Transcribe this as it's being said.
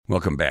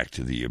Welcome back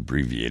to the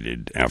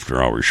abbreviated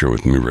After Hours show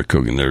with me, Rick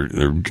Coogan. There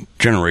are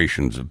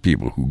generations of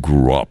people who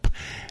grew up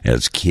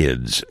as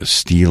kids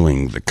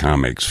stealing the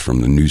comics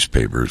from the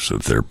newspapers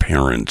that their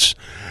parents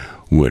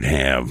would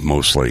have,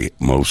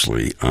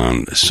 mostly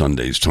on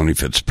Sundays. Tony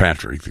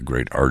Fitzpatrick, the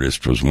great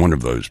artist, was one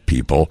of those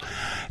people.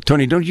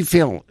 Tony, don't you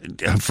feel,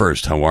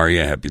 first, how are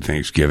you? Happy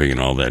Thanksgiving and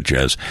all that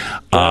jazz.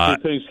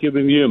 Happy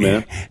Thanksgiving to you,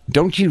 man.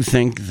 Don't you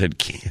think that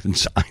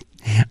kids...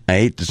 I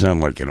hate to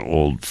sound like an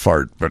old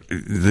fart, but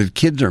the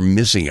kids are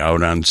missing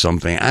out on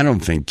something. I don't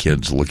think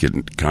kids look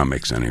at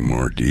comics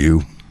anymore. Do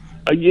you?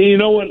 You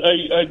know what?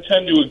 I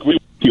tend to agree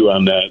with you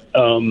on that.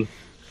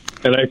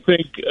 And I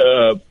think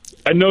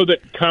I know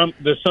that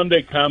the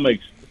Sunday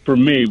comics for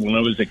me when I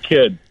was a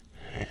kid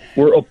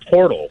were a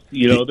portal.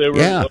 You know, they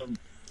were a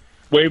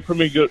way for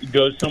me to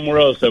go somewhere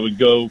else. I would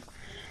go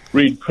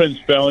read Prince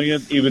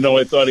Valiant, even though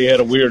I thought he had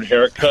a weird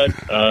haircut.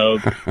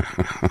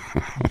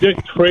 Dick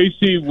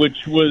Tracy,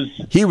 which was...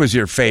 He was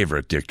your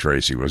favorite, Dick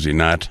Tracy, was he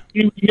not?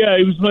 He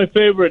was my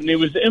favorite, and he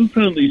was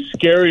infinitely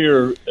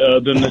scarier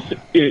than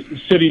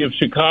the city of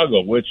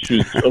Chicago, which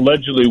is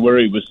allegedly where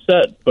he was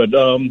set. But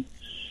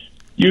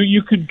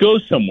you could go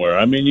somewhere.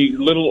 I mean,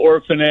 Little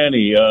Orphan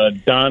Annie,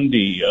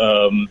 Dondi,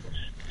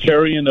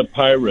 Terry and the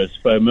Pirates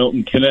by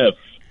Milton Caniff.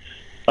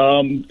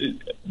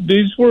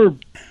 These were...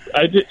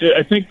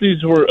 I think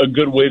these were a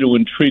good way to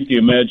entreat the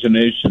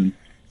imagination,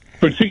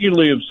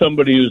 particularly of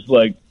somebody who's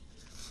like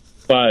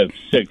 5,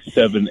 6,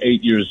 7,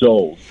 8 years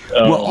old.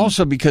 Well,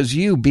 also because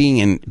you being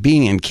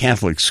in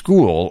Catholic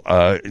school,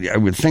 I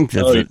would think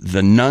that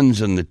the nuns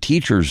and the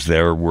teachers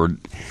there would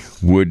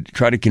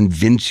try to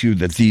convince you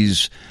that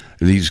these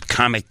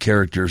comic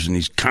characters and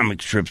these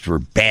comic strips were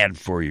bad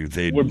for you.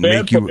 They were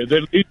bad for you. They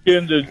lead you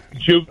into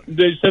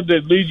they said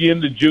they'd lead you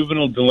into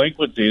juvenile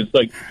delinquency. It's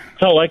like,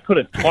 hell, I could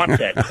have taught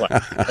that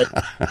class.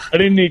 I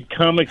didn't need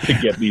comics to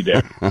get me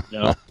there. You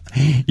know?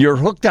 You're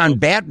hooked on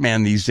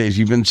Batman these days.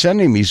 You've been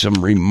sending me some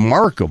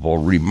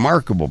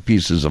remarkable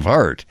pieces of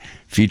art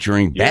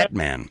featuring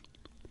Batman.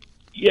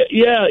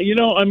 Yeah. You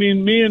know, I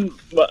mean, me and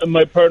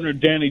my partner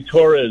Danny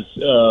Torres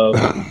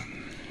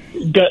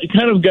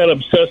got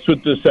obsessed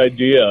with this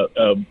idea.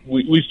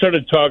 We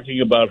started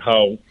talking about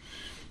how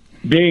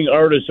being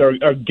artists,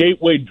 our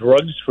gateway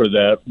drugs for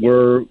that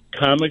were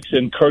comics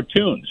and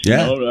cartoons.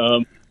 Yeah. You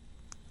know?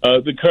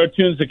 The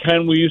cartoons, the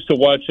kind we used to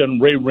watch on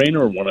Ray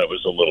Rayner when I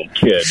was a little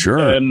kid. Sure.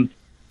 And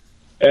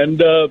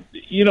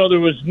you know,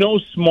 there was no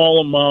small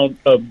amount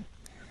of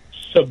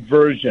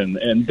subversion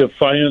and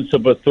defiance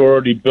of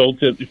authority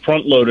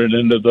front-loaded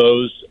into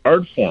those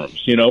art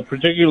forms, you know,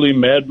 particularly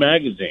Mad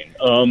Magazine.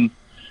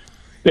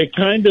 They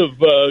kind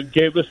of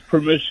gave us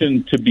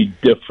permission to be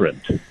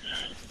different.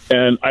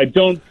 And I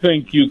don't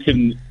think you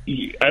can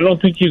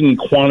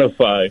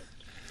quantify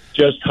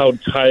just how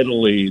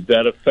tidily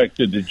that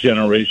affected the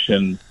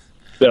generation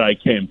that I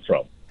came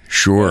from.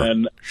 Sure.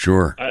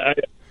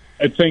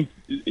 I think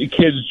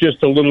kids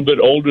just a little bit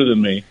older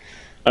than me.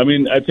 I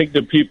mean, I think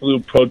the people who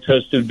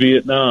protested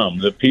Vietnam,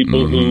 the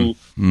people who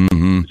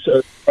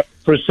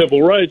for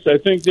civil rights, I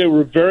think they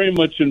were very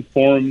much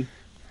informed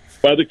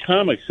by the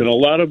comics, and a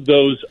lot of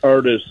those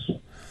artists,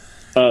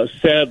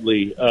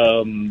 sadly,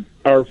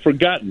 are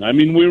forgotten. I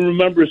mean, we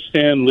remember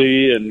Stan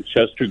Lee and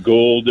Chester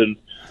Gould, and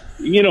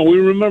you know, we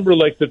remember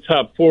like the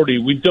top 40.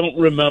 We don't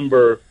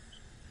remember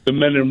the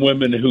men and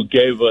women who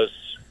gave us,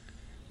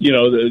 you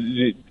know,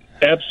 the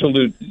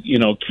absolute, you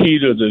know, key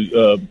to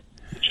the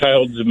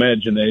child's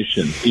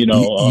imagination. You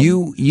know,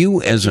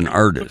 you as an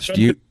artist,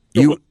 you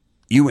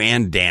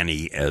and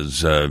Danny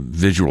as a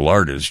visual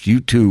artist, you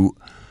two,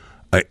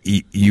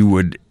 you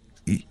would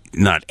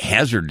not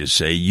hazard to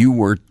say you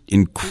were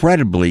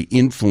incredibly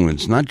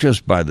influenced, not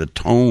just by the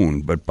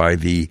tone, but by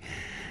the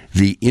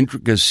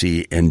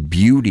intricacy and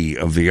beauty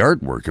of the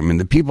artwork. I mean,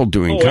 the people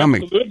doing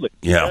comics. Absolutely.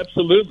 Yeah.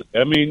 Absolutely.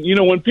 I mean, you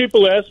know, when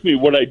people ask me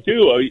what I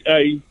do,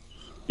 I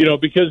you know,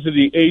 because of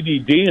the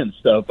ADD and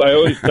stuff, I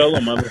always tell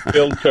them I'm a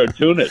failed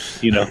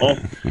cartoonist, you know.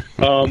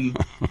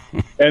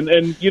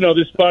 And you know,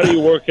 this body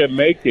of work I'm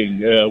making,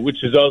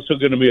 which is also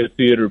going to be a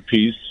theater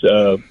piece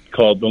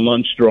called The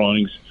Lunch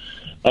Drawings,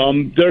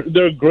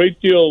 they're a great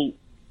deal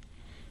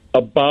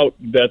about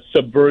that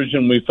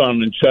subversion we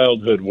found in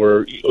childhood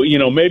where, you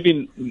know,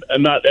 maybe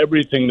not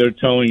everything they're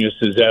telling us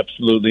is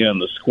absolutely on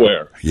the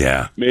square.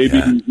 Yeah. Maybe,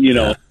 you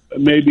know,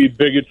 maybe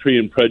bigotry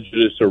and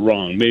prejudice are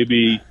wrong.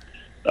 Maybe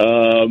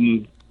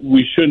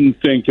we shouldn't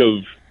think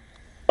of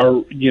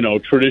our, you know,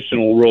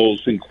 traditional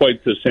roles in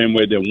quite the same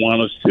way they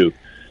want us to.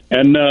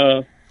 And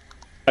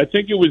I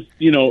think it was,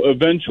 you know,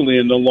 eventually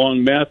in the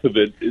long math of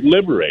it,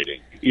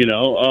 liberating. You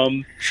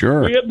know,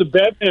 sure. We have the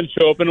Batman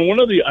show up, and one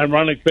of the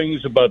ironic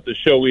things about the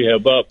show we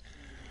have up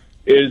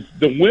is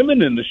the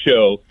women in the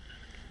show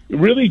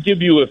really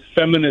give you a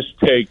feminist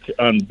take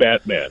on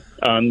Batman,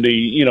 on the,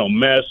 you know,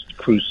 masked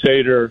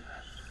crusader,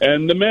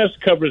 and the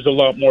mask covers a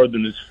lot more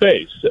than his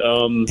face.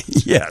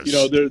 Yes. You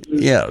know,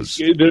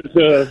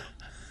 there's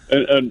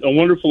a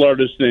wonderful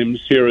artist named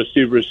Sierra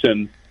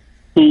Severson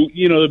who,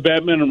 the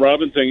Batman and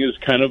Robin thing is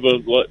kind of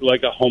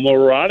like a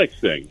homoerotic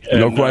thing.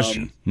 And, no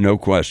question. No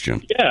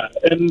question. Yeah.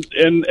 And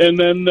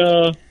then,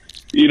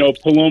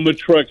 Paloma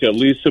Trucca,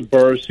 Lisa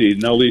Barcy,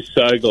 Nellie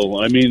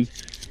Seigel. I mean,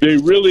 they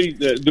really,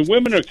 the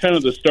women are kind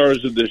of the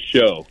stars of this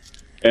show.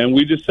 And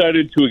we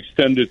decided to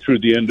extend it through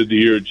the end of the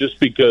year just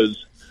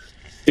because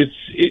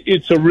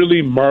it's a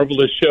really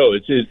marvelous show.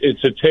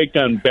 It's a take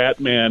on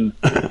Batman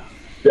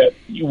that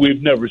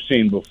we've never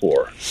seen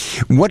before.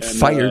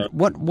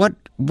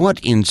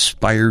 What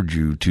inspired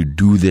you to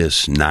do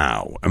this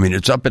now? I mean,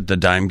 it's up at the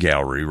Dime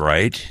Gallery,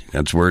 right?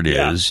 That's where it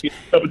is. It's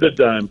up at the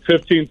Dime,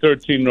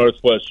 1513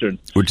 Northwestern.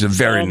 Which is a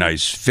very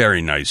nice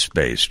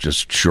space,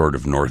 just short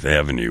of North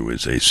Avenue,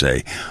 as they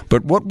say.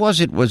 But what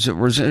was it? Was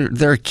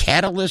there a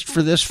catalyst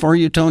for this for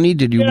you, Tony?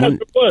 Did you? Yeah, there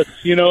was.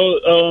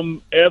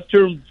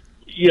 After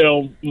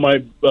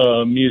my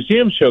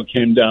museum show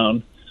came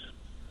down,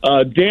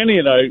 Danny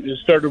and I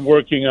started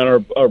working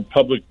on our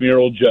public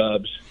mural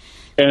jobs,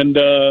 and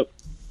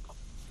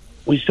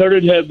we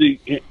started to have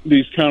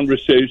these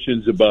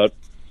conversations about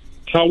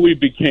how we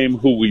became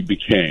who we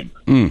became.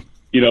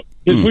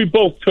 Because we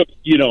both took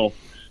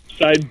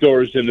side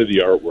doors into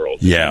the art world.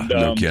 Yeah, and,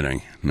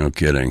 no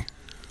kidding.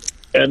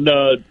 And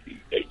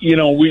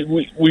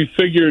we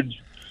figured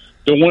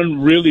the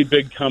one really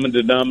big common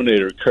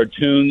denominator: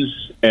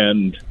 cartoons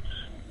and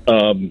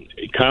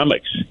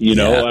comics.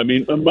 Yeah. I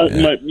mean,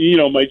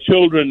 my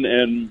children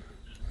and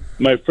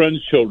my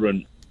friends'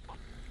 children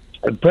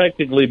have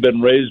practically been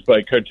raised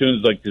by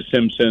cartoons like The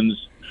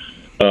Simpsons,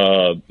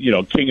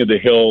 King of the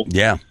Hill.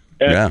 Yeah.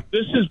 And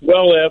this is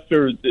well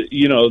after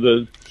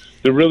the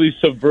really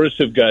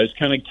subversive guys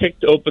kind of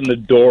kicked open the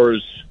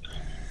doors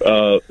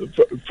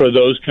for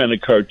those kind of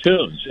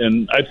cartoons,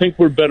 and I think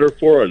we're better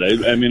for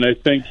it. I mean, I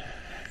think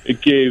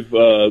it gave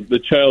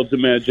the child's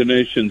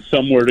imagination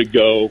somewhere to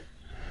go.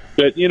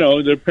 That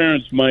their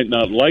parents might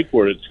not like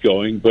where it's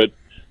going, but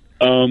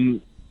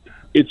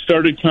it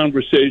started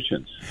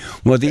conversations.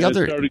 Well, it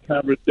started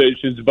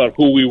conversations about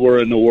who we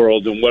were in the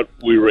world and what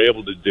we were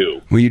able to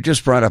do. Well, you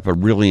just brought up a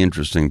really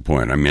interesting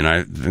point. I mean,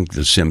 I think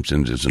The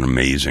Simpsons is an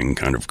amazing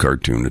kind of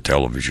cartoon, a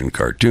television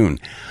cartoon,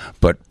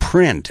 but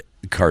print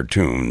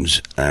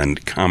cartoons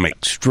and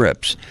comic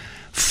strips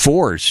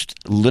forced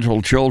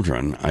little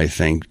children, I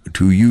think,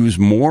 to use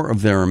more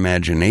of their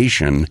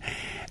imagination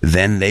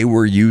than they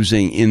were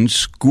using in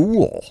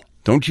school.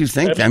 Don't you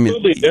think?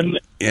 Absolutely. I mean,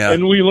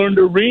 and we learned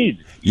to read.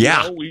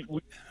 Yeah. We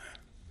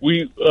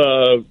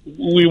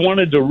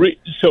wanted to read,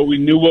 so we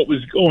knew what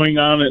was going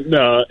on in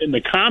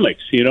the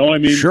comics. I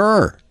mean,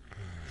 sure.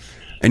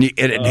 And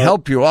it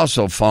helped you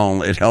also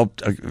fall. It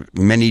helped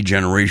many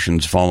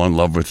generations fall in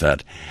love with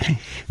that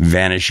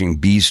vanishing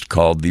beast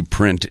called the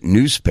print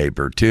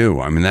newspaper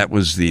too. I mean, that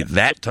was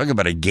talk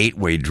about a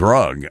gateway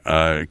drug.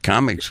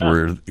 Comics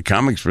were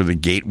the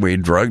gateway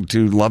drug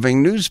to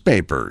loving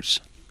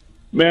newspapers.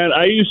 Man,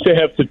 I used to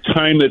have to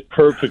time it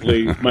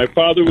perfectly. My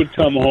father would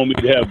come home;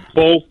 he'd have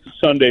both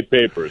Sunday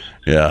papers.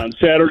 Yeah. On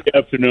Saturday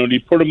afternoon,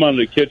 he'd put them on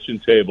the kitchen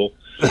table.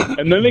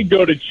 And then he'd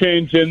go to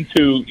change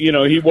into,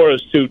 he wore a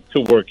suit to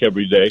work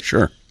every day.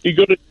 Sure. He'd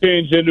go to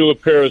change into a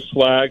pair of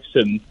slacks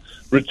and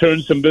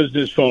return some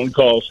business phone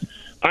calls.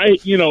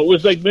 It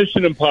was like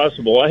Mission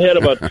Impossible. I had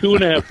about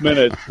 2.5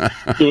 minutes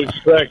to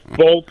extract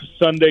both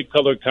Sunday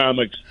color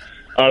comics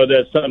out of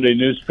that Sunday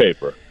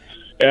newspaper.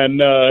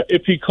 And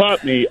if he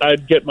caught me,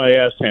 I'd get my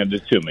ass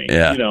handed to me.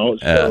 Yeah.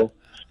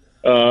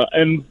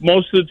 And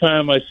most of the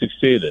time I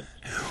succeeded.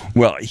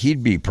 Well,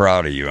 he'd be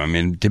proud of you. I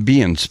mean, to be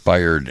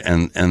inspired,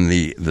 and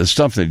the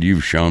stuff that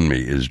you've shown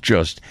me is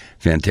just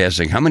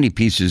fantastic. How many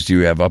pieces do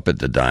you have up at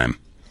the Dime?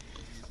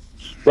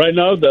 Right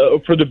now,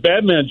 for the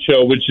Batman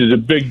show, which is a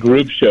big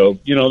group show,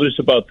 there's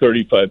about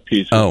 35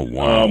 pieces. Oh,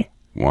 wow.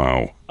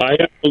 Wow. I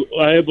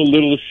have a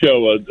little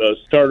show, a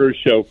starter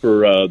show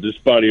for this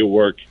body of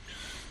work.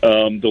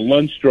 The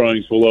lunch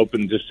drawings will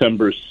open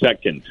December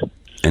 2nd.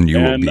 And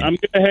I'm going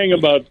to hang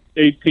about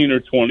 18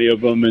 or 20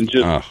 of them and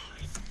just,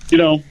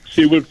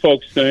 see what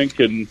folks think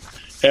and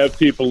have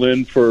people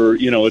in for,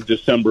 a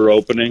December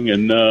opening.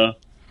 And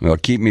well,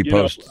 keep me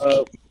posted.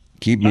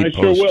 Keep me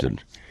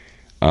posted.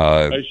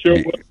 I sure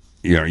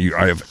will.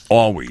 I have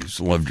always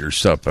loved your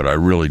stuff, but I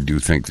really do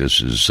think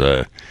this is,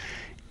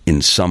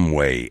 in some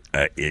way,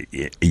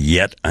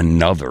 yet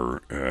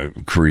another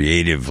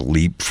creative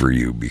leap for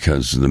you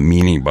because of the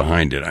meaning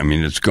behind it. I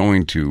mean, it's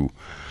going to,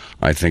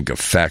 I think,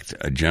 affect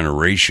a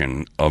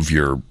generation of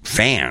your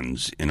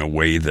fans in a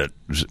way that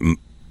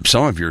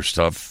some of your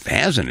stuff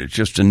hasn't. It's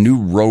just a new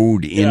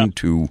road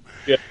into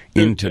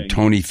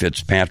Tony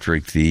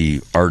Fitzpatrick,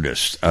 the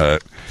artist.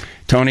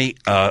 Tony,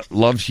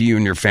 love to you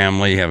and your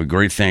family. Have a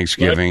great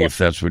Thanksgiving if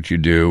that's what you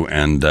do,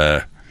 and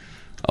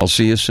I'll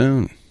see you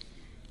soon.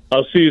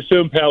 I'll see you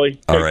soon, Pally.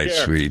 All right,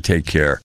 sweetie. Take care.